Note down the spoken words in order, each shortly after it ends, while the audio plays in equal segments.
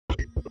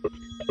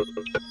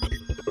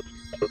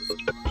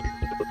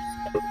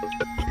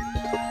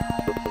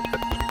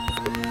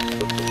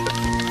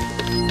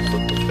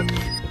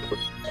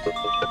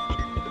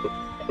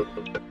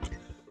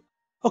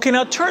Okay,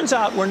 now it turns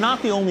out we're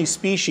not the only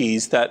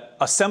species that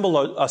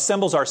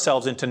assembles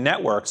ourselves into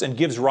networks and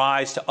gives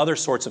rise to other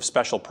sorts of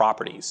special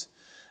properties.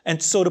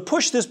 And so to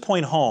push this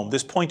point home,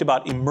 this point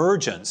about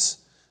emergence,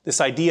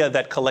 this idea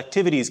that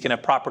collectivities can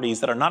have properties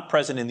that are not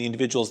present in the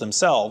individuals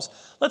themselves,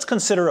 let's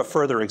consider a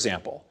further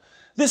example.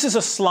 This is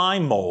a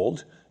slime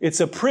mold.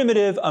 It's a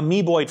primitive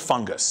amoeboid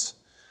fungus.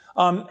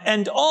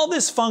 And all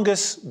this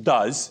fungus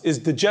does is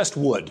digest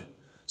wood.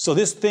 So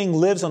this thing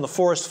lives on the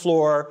forest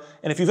floor,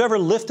 and if you've ever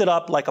lifted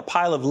up like a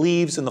pile of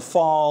leaves in the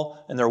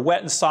fall, and they're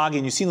wet and soggy,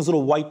 and you've seen those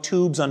little white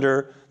tubes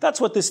under, that's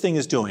what this thing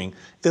is doing.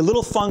 The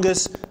little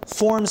fungus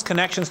forms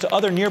connections to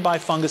other nearby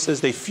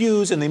funguses, they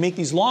fuse, and they make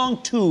these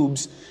long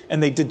tubes,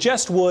 and they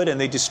digest wood, and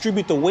they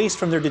distribute the waste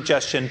from their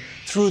digestion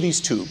through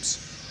these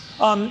tubes.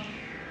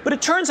 But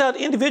it turns out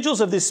individuals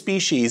of this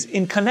species,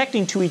 in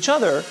connecting to each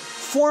other,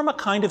 form a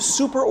kind of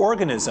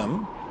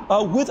superorganism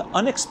with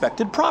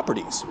unexpected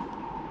properties.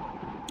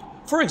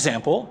 For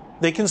example,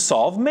 they can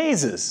solve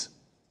mazes.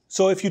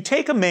 So if you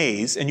take a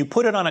maze and you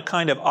put it on a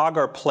kind of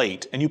agar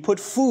plate and you put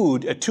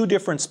food at two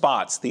different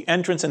spots, the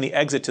entrance and the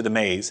exit to the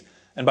maze,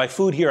 and by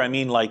food here I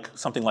mean like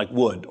something like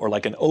wood or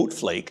like an oat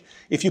flake.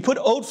 If you put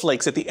oat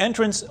flakes at the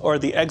entrance or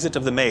the exit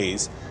of the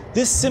maze,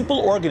 this simple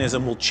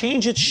organism will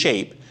change its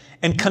shape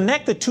and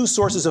connect the two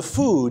sources of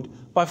food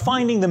by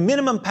finding the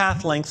minimum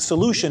path length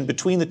solution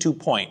between the 2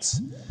 points.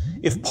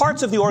 If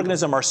parts of the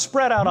organism are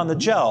spread out on the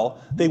gel,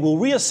 they will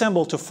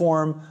reassemble to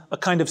form a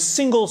kind of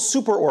single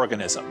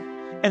superorganism.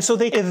 And so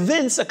they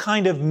evince a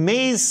kind of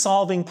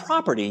maze-solving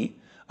property,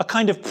 a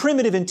kind of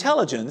primitive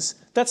intelligence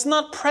that's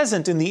not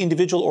present in the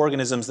individual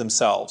organisms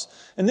themselves.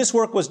 And this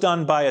work was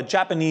done by a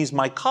Japanese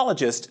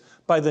mycologist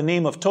by the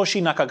name of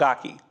Toshi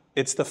Nakagaki.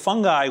 It's the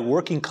fungi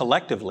working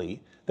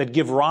collectively that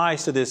give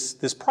rise to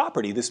this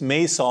property, this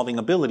maze-solving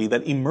ability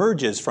that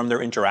emerges from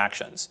their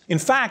interactions. In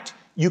fact,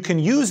 you can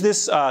use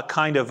this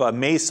kind of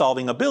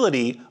maze-solving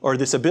ability, or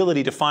this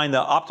ability to find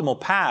the optimal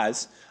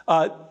paths,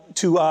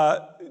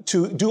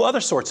 to do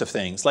other sorts of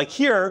things. Like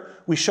here,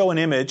 we show an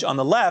image. On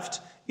the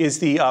left is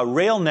the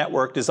rail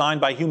network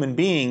designed by human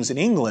beings in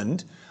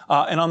England.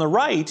 And on the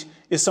right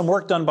is some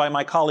work done by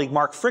my colleague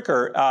Mark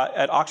Fricker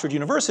at Oxford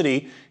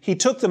University. He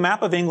took the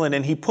map of England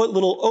and he put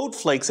little oat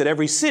flakes at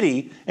every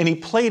city, and he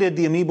plated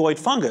the amoeboid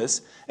fungus.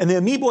 And the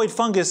amoeboid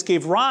fungus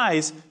gave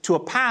rise to a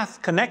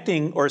path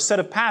connecting, or a set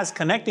of paths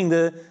connecting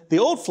the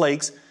oat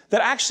flakes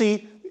that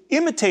actually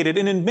imitated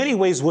and in many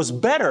ways was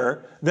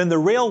better than the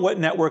rail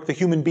network the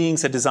human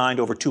beings had designed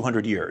over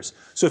 200 years.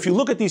 So if you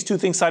look at these two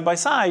things side by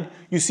side,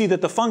 you see that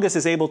the fungus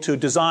is able to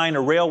design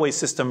a railway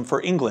system for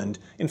England,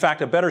 in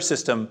fact a better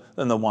system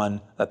than the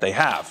one that they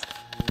have.